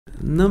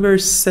Number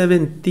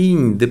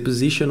 17, the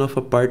position of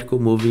a particle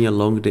moving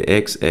along the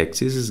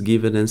x-axis is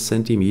given in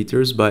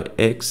centimeters by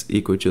x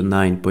equal to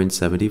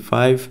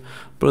 9.75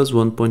 plus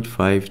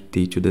 1.5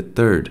 t to the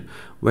third,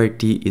 where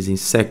t is in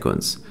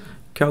seconds.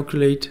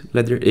 Calculate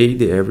letter A,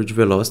 the average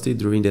velocity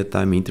during the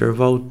time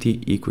interval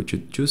t equal to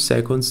 2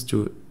 seconds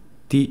to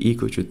t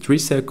equal to 3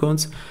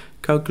 seconds.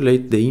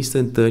 Calculate the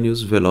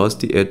instantaneous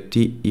velocity at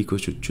t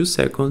equals to 2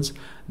 seconds,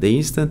 the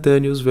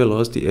instantaneous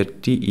velocity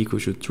at t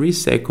equals to 3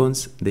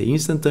 seconds, the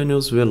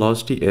instantaneous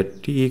velocity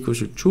at t equals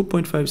to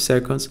 2.5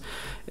 seconds,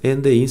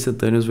 and the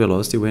instantaneous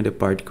velocity when the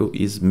particle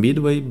is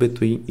midway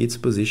between its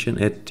position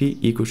at t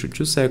equals to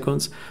 2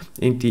 seconds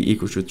and t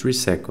equals to 3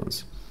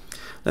 seconds.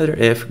 Letter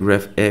F,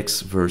 graph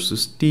x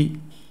versus t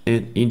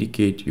and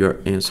indicate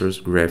your answers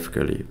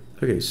graphically.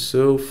 Okay,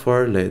 so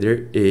for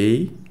letter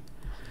A,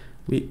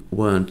 we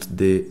want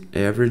the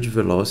average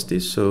velocity,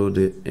 so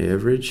the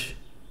average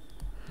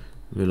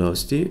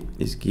velocity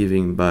is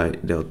given by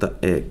delta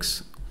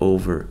x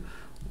over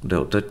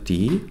delta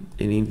t,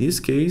 and in this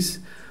case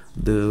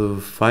the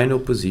final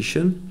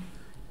position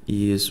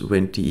is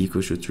when t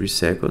equals to 3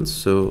 seconds,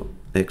 so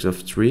x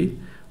of 3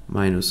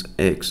 minus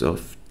x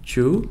of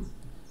 2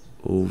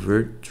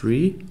 over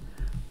 3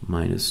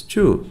 minus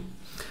 2.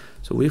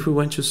 So if we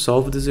want to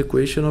solve this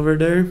equation over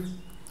there,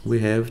 we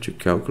have to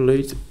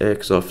calculate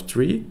x of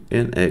 3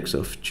 and x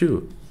of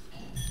 2.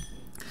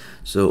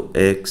 So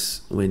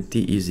x when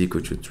t is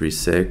equal to 3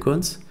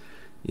 seconds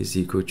is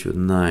equal to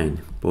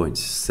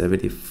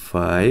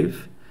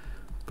 9.75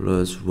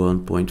 plus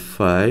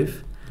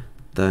 1.5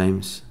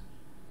 times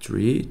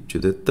 3 to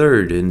the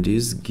third, and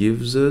this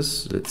gives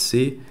us, let's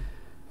see,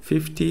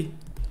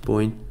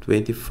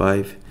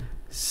 50.25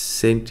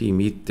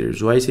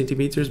 centimeters. Why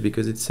centimeters?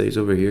 Because it says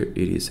over here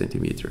it is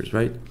centimeters,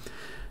 right?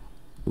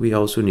 We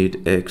also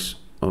need x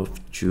of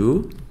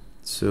 2,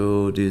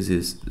 so this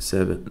is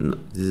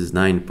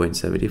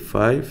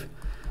 9.75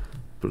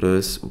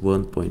 plus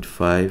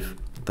 1.5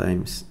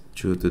 times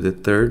 2 to the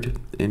third,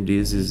 and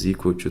this is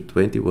equal to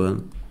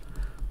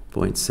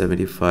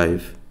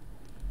 21.75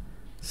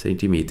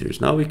 centimeters.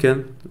 Now we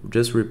can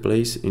just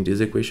replace in this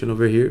equation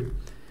over here,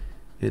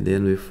 and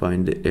then we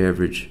find the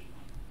average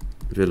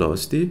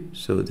velocity.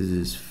 So this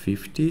is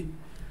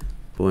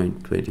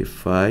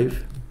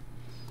 50.25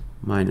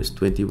 minus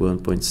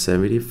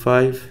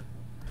 21.75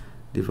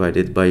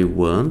 divided by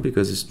 1,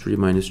 because it's 3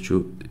 minus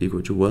 2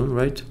 equal to 1,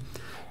 right?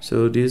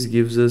 So this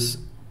gives us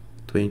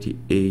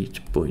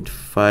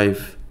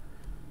 28.5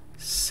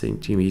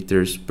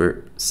 centimeters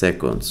per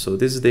second. So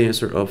this is the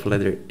answer of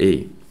letter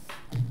A.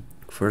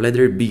 For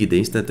letter B, the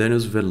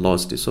instantaneous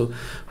velocity. So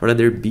for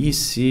letter B,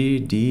 C,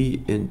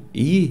 D, and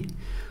E,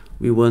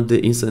 we want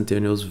the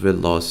instantaneous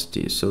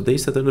velocity. So the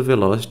instantaneous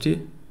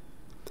velocity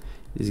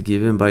is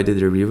given by the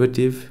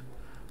derivative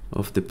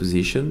of the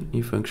position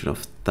in function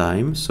of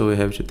time. So we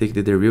have to take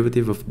the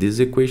derivative of this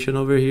equation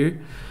over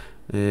here,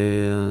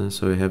 and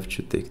so we have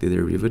to take the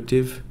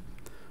derivative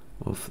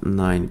of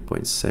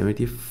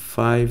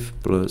 9.75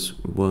 plus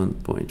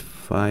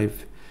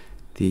 1.5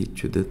 t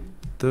to the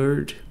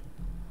third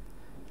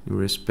in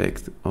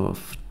respect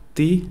of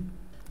t,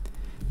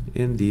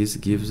 and this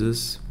gives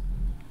us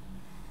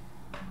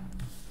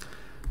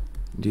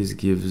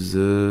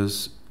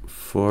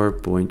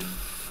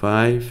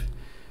 4.5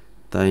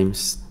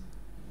 times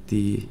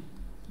t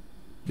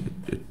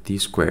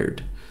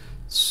squared.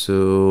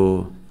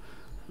 So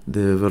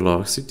the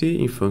velocity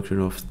in function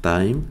of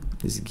time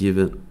is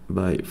given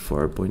by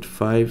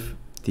 4.5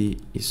 t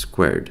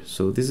squared.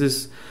 So this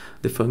is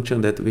the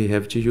function that we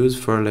have to use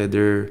for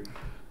letter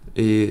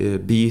A,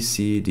 B,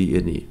 C, D,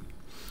 and E.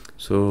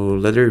 So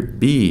letter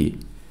B,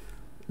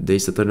 the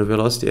instantaneous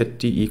velocity at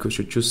t equals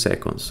to 2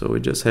 seconds. So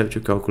we just have to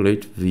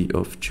calculate v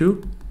of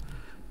 2,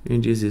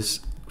 and this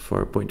is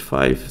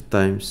 4.5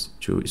 times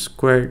 2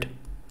 squared,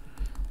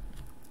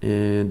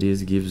 and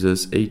this gives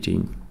us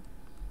 18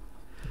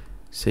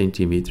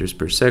 centimeters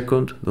per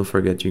second. Don't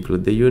forget to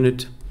include the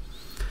unit.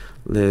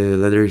 The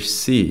letter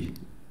C,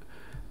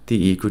 t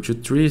equal to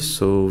 3,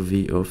 so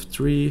v of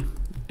 3,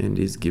 and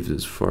this gives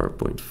us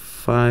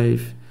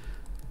 4.5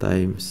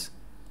 times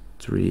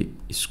 3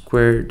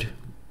 squared,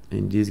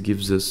 and this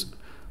gives us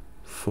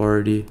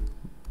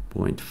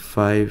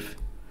 40.5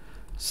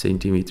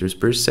 centimeters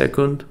per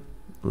second.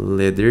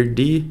 Letter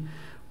D,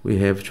 we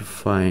have to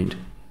find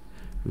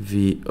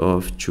v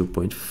of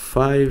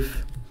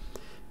 2.5,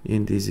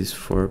 and this is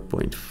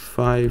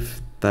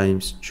 4.5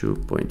 times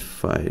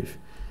 2.5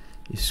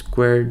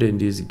 squared, and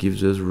this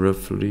gives us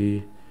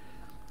roughly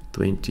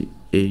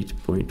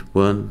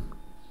 28.1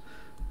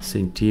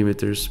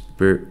 centimeters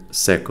per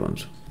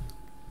second.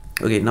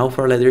 Okay, now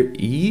for letter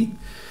E,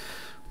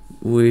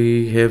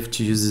 we have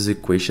to use this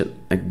equation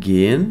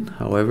again.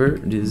 However,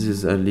 this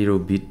is a little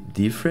bit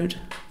different.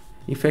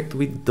 In fact,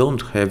 we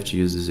don't have to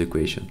use this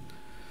equation.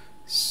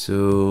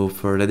 So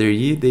for letter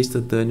E, the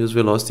instantaneous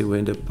velocity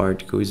when the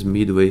particle is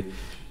midway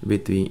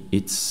between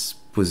its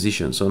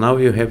position. So now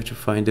you have to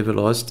find the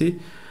velocity.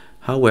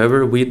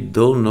 However, we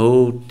don't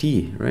know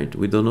t, right?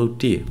 We don't know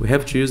t. We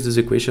have to use this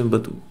equation,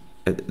 but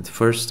at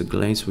first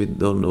glance we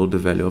don't know the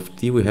value of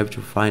t. We have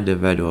to find the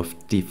value of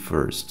t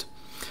first.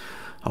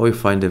 How we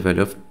find the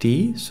value of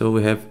t? So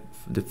we have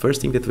the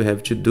first thing that we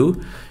have to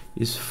do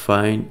is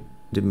find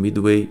the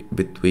midway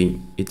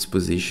between its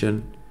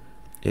position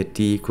at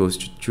t equals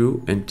to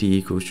 2 and t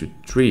equals to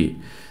 3.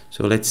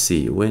 So let's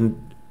see, when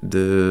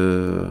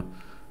the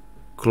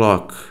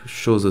clock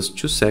shows us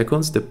 2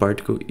 seconds, the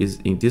particle is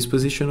in this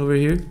position over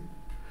here,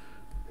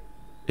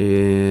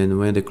 and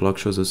when the clock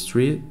shows us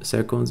 3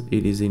 seconds,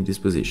 it is in this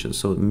position.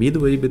 So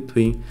midway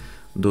between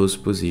those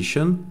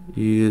positions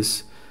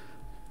is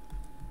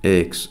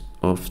x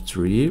of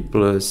 3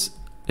 plus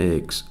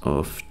x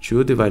of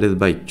 2 divided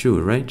by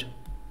 2, right?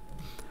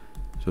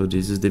 So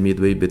this is the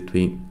midway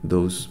between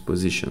those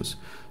positions.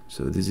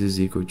 So this is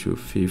equal to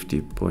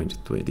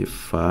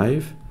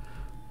 50.25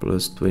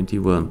 plus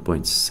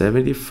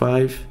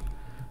 21.75,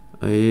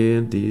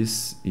 and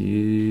this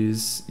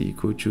is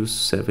equal to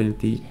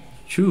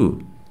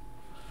 72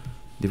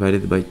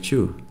 divided by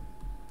 2.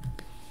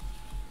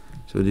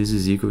 So this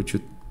is equal to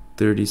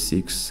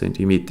 36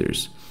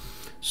 centimeters.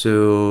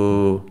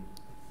 So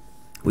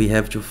we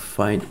have to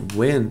find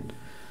when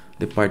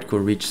the particle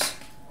reaches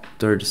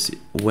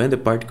when the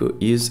particle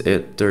is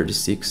at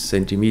 36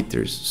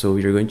 centimeters. So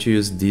we are going to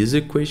use this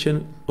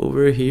equation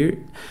over here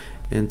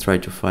and try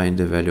to find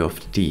the value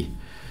of t.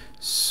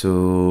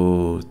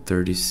 So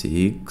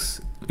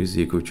 36 is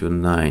equal to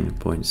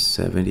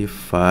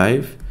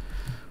 9.75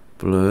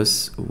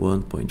 plus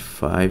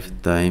 1.5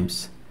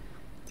 times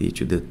t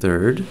to the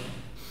third,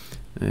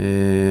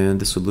 and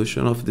the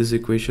solution of this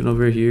equation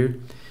over here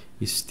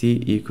is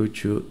t equal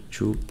to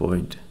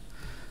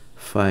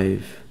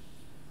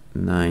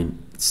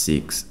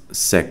 2.596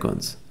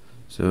 seconds.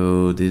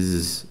 So this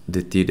is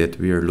the t that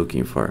we are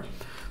looking for.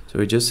 So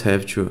we just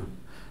have to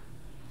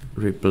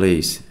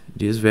replace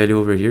this value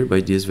over here by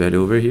this value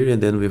over here,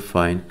 and then we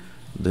find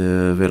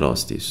the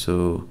velocity.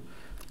 So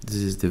this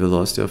is the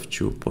velocity of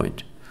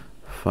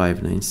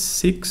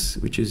 2.596,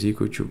 which is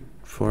equal to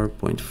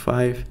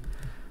 4.5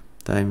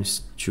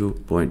 times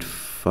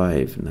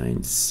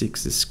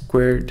 2.596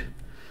 squared,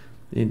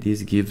 and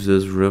this gives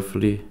us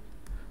roughly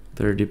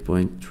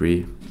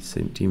 30.3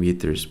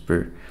 centimeters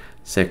per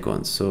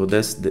second. So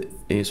that's the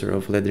answer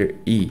of letter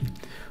E.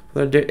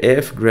 Letter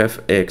F,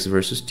 graph x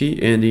versus t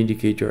and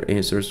indicate your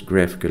answers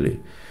graphically.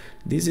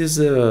 This is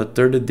a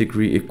third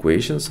degree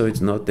equation, so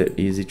it's not that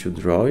easy to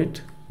draw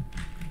it.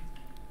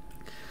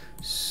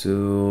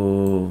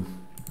 So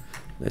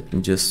let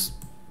me just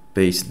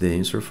paste the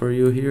answer for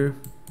you here.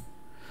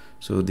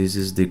 So this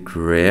is the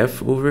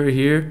graph over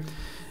here,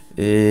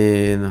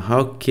 and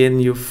how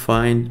can you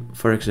find,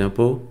 for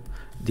example,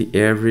 the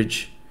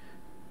average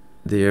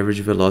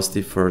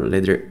velocity for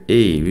letter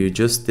A? We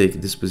just take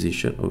this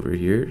position over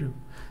here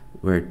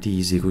where t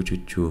is equal to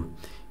 2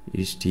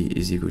 is t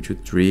is equal to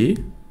 3,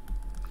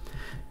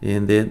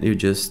 and then you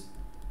just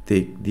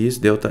take this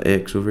delta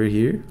x over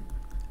here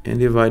and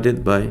divide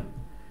it by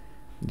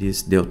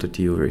this delta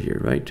t over here,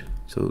 right?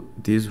 So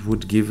this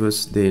would give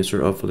us the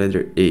answer of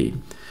letter A.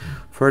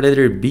 For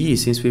letter B,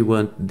 since we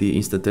want the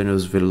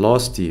instantaneous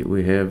velocity,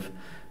 we have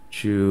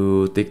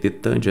to take the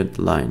tangent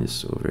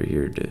lines over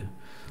here,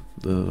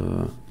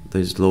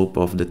 the slope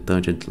of the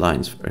tangent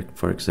lines.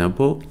 For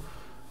example,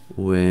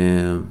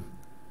 when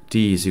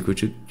t is equal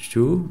to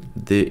 2,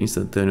 the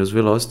instantaneous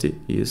velocity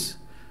is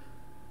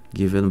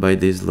given by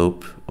the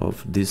slope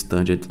of this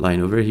tangent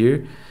line over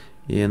here,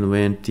 and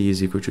when t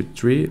is equal to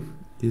 3,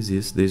 this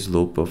is the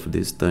slope of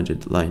this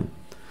tangent line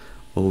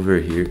over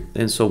here,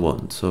 and so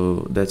on.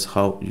 So that's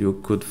how you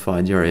could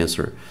find your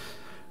answer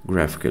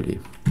graphically,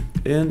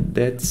 and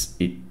that's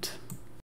it.